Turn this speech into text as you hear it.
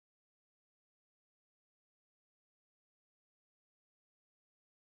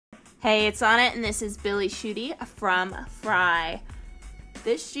Hey, it's Sonnet, and this is Billy Shootie from Frye.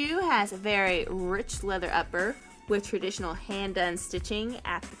 This shoe has a very rich leather upper with traditional hand-done stitching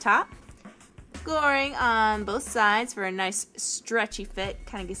at the top. Goring on both sides for a nice stretchy fit,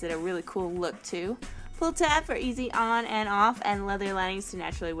 kind of gives it a really cool look too. Pull tab for easy on and off, and leather linings to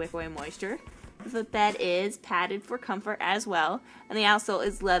naturally wick away moisture. The footbed is padded for comfort as well, and the outsole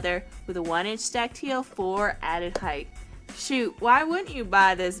is leather with a 1-inch stacked heel for added height. Shoot, why wouldn't you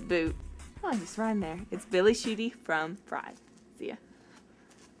buy this boot? Oh, just right in there. It's Billy Shootie from Frye.